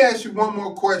 so let me ask you one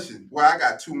more question. Well, I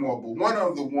got two more, but one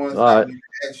of the ones All I right. need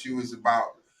to ask you is about,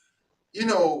 you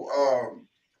know,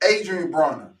 Adrian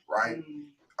Bronner, right?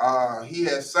 He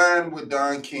has signed with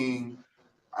Don King.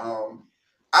 Um,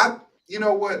 I, you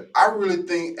know what? I really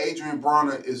think Adrian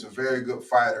Bronner is a very good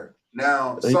fighter.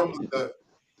 Now, some of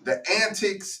the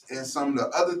antics and some of the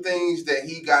other things that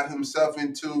he got himself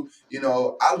into, you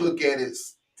know, I look at it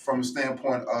from a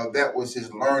standpoint of that was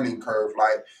his learning curve,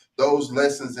 like those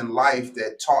lessons in life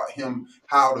that taught him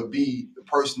how to be the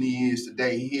person he is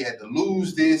today. He had to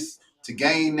lose this to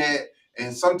gain that.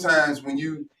 And sometimes when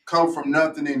you come from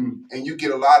nothing and you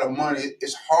get a lot of money,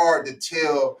 it's hard to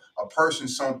tell a person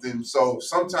something. So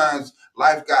sometimes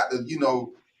life got to,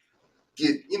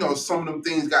 get, some of them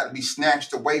things got to be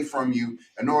snatched away from you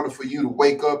in order for you to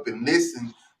wake up and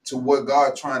listen to what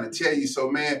God's trying to tell you.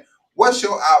 So, man, what's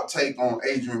your outtake on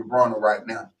Adrian Bronner right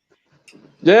now?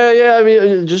 Yeah. I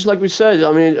mean, just like we said.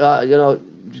 I mean,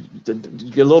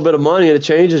 get a little bit of money and it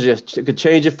changes you. It could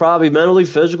change you probably mentally,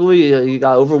 physically. You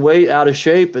got overweight, out of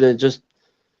shape, and it just.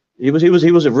 He was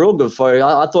a real good fighter.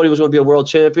 I thought he was going to be a world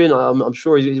champion. I'm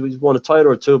sure he won a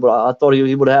title or two, but I thought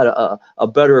he would have had a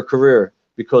better career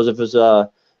because of his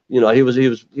he was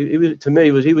to me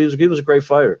he was a great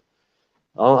fighter.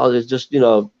 It's just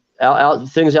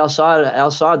things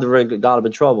outside the ring got him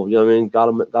in trouble. You know what I mean?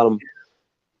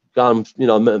 Got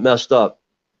him messed up.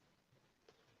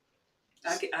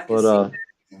 I can But see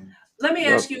that. Let me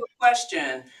yep. ask you a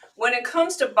question. When it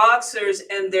comes to boxers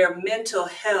and their mental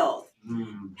health,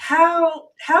 how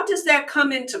does that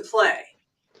come into play?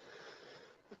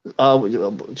 I'll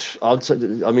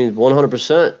I mean,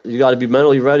 100%. You got to be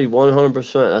mentally ready.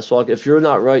 100%. That's all. If you're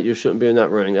not right, you shouldn't be in that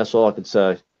ring. That's all I could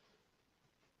say.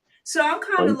 So I'm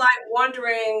kind of like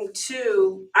wondering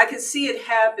too. I could see it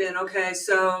happen. Okay,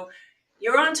 so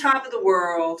you're on top of the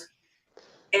world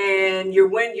and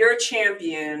you're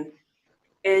champion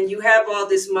and you have all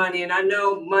this money, and I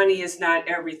know money is not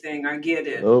everything. I get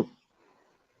it. Nope.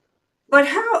 But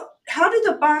how do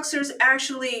the boxers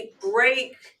actually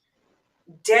break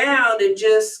down and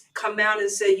just come out and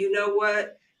say, you know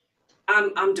what,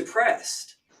 I'm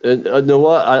depressed? And you know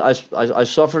what? I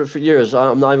suffered it for years.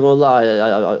 I'm not even gonna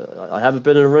lie. I haven't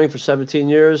been in the ring for 17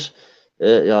 years.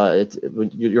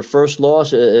 Your first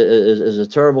loss is a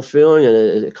terrible feeling, and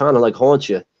it kind of like haunts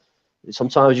you.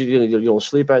 Sometimes you don't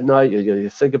sleep at night. You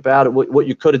think about it, what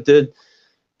you could have did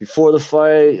before the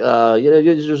fight.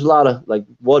 There's a lot of like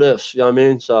what ifs. You know what I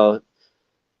mean? So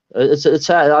it's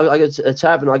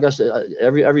happened. I guess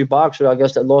every boxer, I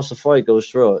guess, that lost the fight goes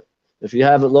through it. If you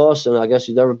haven't lost, then I guess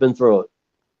you've never been through it.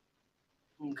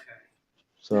 Okay.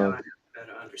 So Now I have a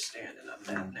better understanding of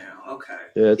that now. Okay.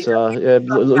 yeah, it's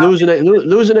Because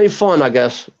losing ain't fun, I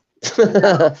guess.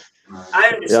 I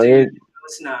Yeah, I understand. mean, No,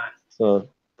 it's not. so,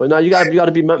 but now you got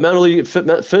to be mentally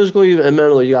fit, physically and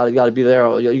mentally. You got to be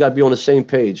there. You got to be on the same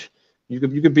page. You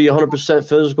could be 100%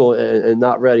 physical and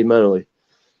not ready mentally.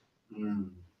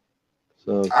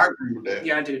 So I agree with that.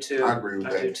 Yeah, I do too. I agree with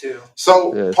I do that. too.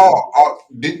 So, yeah, Paul,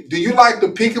 do you like the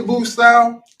peekaboo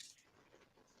style?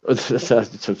 it's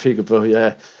a peekaboo.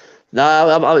 Yeah,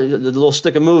 nah, the little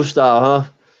stick and move style, huh?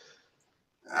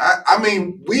 I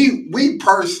mean, we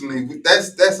personally,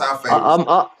 that's our favorite.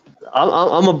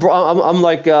 I'm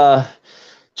like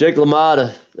Jake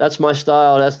LaMotta. That's my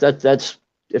style. That's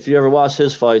if you ever watch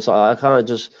his fights, I kind of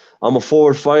just I'm a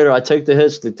forward fighter. I take the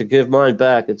hits to give mine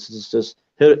back. It's just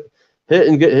hit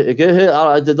and get hit.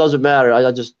 It doesn't matter.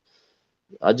 I just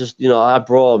I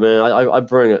brawl, man. I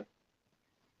bring it.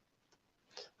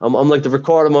 I'm like the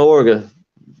Ricardo Mayorga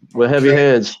with heavy Okay,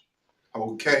 hands.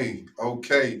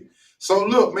 okay. So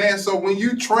look, man. So when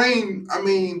you train, I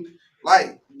mean,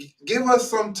 like, give us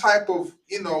some type of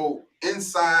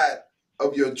inside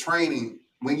of your training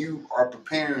when you are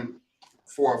preparing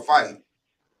for a fight.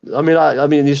 I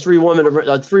mean these 3 1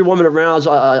 minute rounds.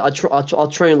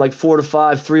 I'll train like 4 to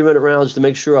 5 3 minute rounds to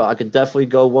make sure I could definitely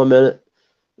go 1 minute.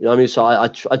 You know what I mean? So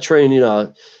I train.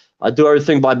 I do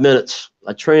everything by minutes.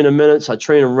 I train in minutes. I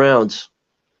train in rounds.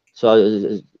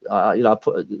 So I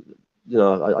put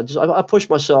I push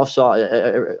myself. So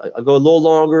I go a little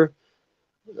longer,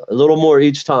 a little more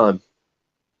each time.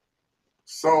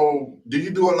 So do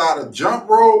you do a lot of jump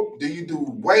rope? Do you do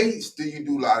weights? Do you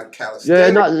do a lot of Yeah,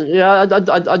 calisthenics? not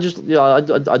yeah. I just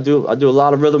I do a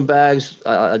lot of rhythm bags.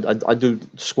 I do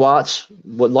squats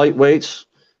with light weights.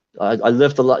 I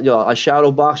lift a lot. I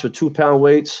shadow box with 2 pound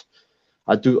weights.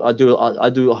 I do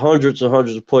hundreds and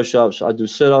hundreds of push-ups. I do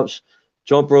sit-ups,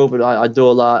 jump rope, and I do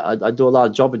a lot. I do a lot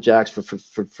of jumping jacks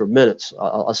for minutes.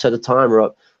 I'll set a timer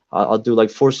up. I'll do like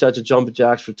 4 sets of jumping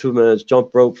jacks for 2 minutes, jump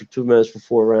rope for 2 minutes for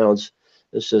 4 rounds.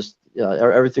 It's just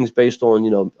everything's based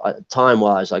on time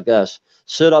wise, I guess.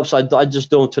 Sit-ups, I just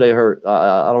do them till they hurt.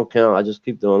 I don't count. I just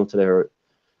keep doing them till they hurt.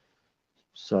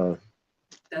 So.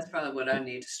 That's probably what I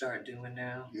need to start doing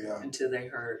now. Yeah. Until they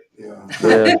hurt. Yeah.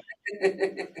 Yeah.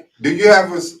 Do you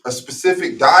have a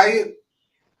specific diet?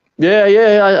 Yeah.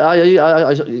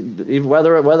 Even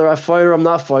whether I fight or I'm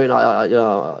not fighting,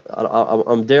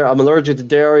 I'm dairy. I'm allergic to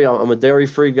dairy. I'm a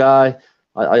dairy-free guy.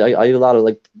 I eat a lot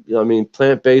of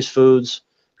plant-based foods.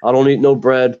 I don't eat no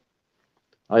bread.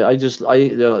 I eat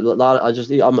a lot. I just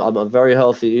eat. I'm a very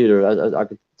healthy eater. I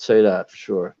could say that for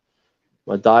sure.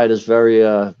 My diet is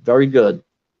very good.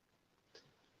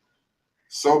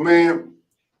 So, man,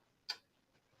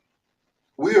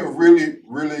 we really,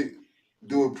 really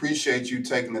do appreciate you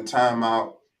taking the time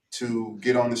out to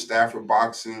get on the Stafford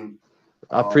Boxing.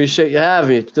 I appreciate you having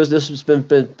me. This has been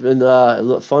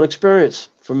a fun experience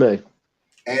for me.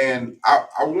 And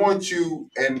I want you,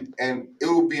 and it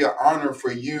will be an honor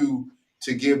for you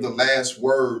to give the last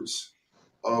words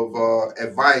of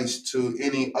advice to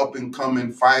any up and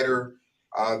coming fighter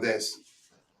that's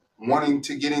wanting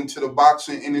to get into the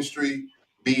boxing industry,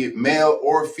 be it male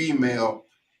or female,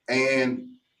 and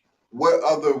what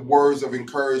other words of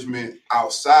encouragement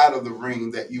outside of the ring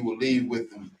that you will leave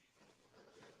with them?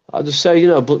 I'll just say,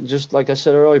 just like I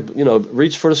said earlier,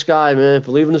 reach for the sky, man.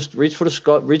 Believe in this. Reach for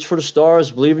the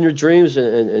stars. Believe in your dreams,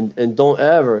 and don't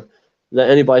ever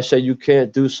let anybody say you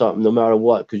can't do something, no matter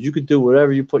what, because you could do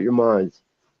whatever you put your mind.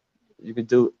 You could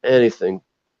do anything.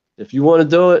 If you want to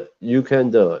do it, you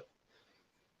can do it.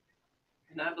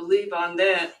 And I believe on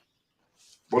that.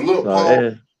 Well, look,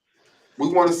 Paul, we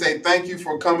want to say thank you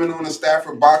for coming on the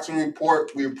Stafford Boxing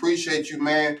Report. We appreciate you,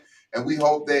 man. And we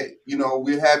hope that,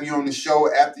 we'll have you on the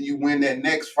show after you win that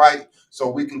next fight so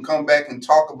we can come back and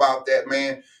talk about that,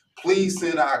 man. Please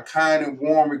send our kind and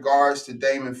warm regards to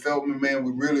Damon Feldman, man.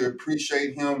 We really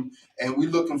appreciate him. And we're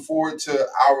looking forward to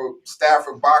our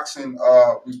Stafford Boxing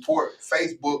Report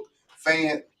Facebook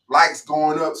fan likes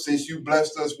going up since you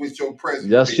blessed us with your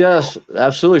presence. Yes.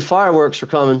 Absolutely. Fireworks are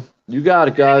coming. You got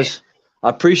it, guys. I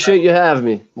appreciate you having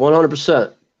me.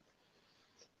 100%.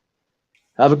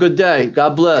 Have a good day.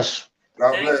 God bless.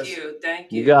 God bless.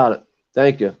 Thank you. You got it.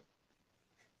 Thank you.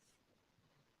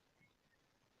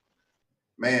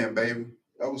 Man, baby,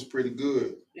 that was pretty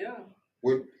good. Yeah.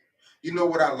 You know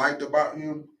what I liked about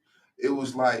him? It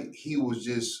was like he was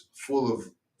just full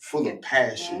of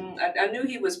passion. I knew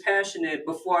he was passionate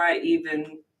before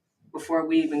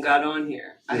we even got on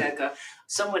here. Yeah.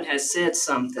 Someone has said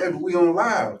something. Baby, we on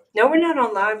live. No, we're not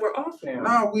on live. We're off now.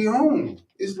 No, we on.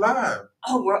 It's live.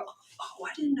 Oh,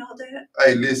 I didn't know that.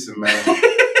 Hey, listen, man.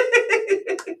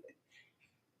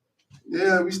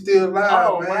 Yeah, we still live, man.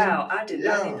 Oh, wow. I did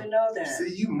not even know that.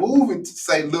 See, you moving to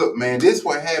say, look, man, this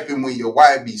what happened when your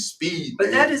wife be speed, but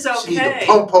man. that is okay. She need to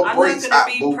pump her brakes, I'm not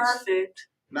going to be perfect.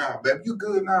 Nah, baby, you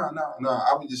good? Nah.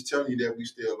 I was just telling you that we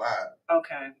still live.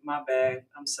 Okay, my bad.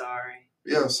 I'm sorry.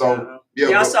 Yeah, so.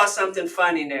 Y'all saw something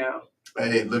funny now.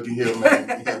 Hey, look at here,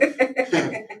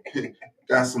 man.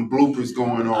 Got some bloopers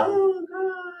going on. Oh,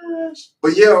 gosh.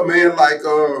 But yeah, man,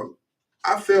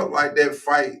 I felt like that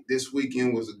fight this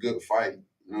weekend was a good fight.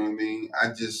 You know what I mean?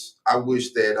 I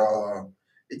wish that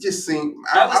it just seemed.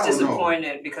 I was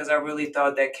disappointed because I really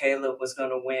thought that Caleb was going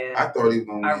to win. I thought he was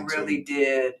going to win. I really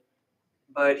did,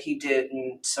 but he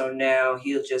didn't. So now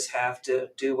he'll just have to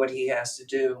do what he has to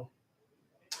do.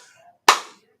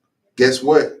 Guess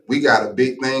what? We got a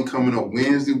big thing coming up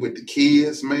Wednesday with the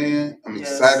kids, man. I'm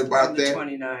excited about that.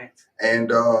 29th.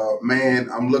 And man,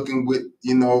 I'm looking with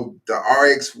the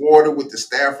RX Water with the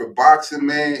Stafford Boxing,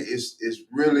 man. It's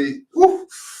really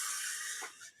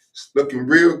it's looking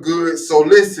real good. So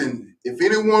listen, if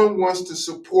anyone wants to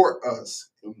support us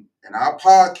in our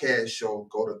podcast show,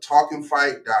 go to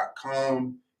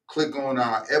talkingfight.com, click on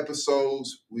our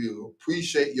episodes. We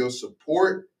appreciate your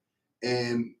support,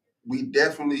 and we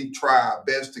definitely try our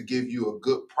best to give you a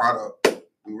good product.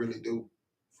 We really do,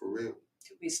 for real.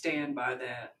 We stand by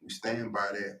that. We stand by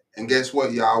that. And guess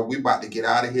what, y'all? We about to get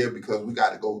out of here because we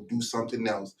got to go do something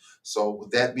else. So with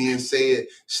that being said,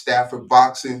 Stafford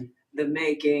Boxing. The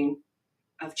making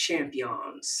of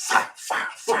champions.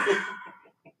 Fire.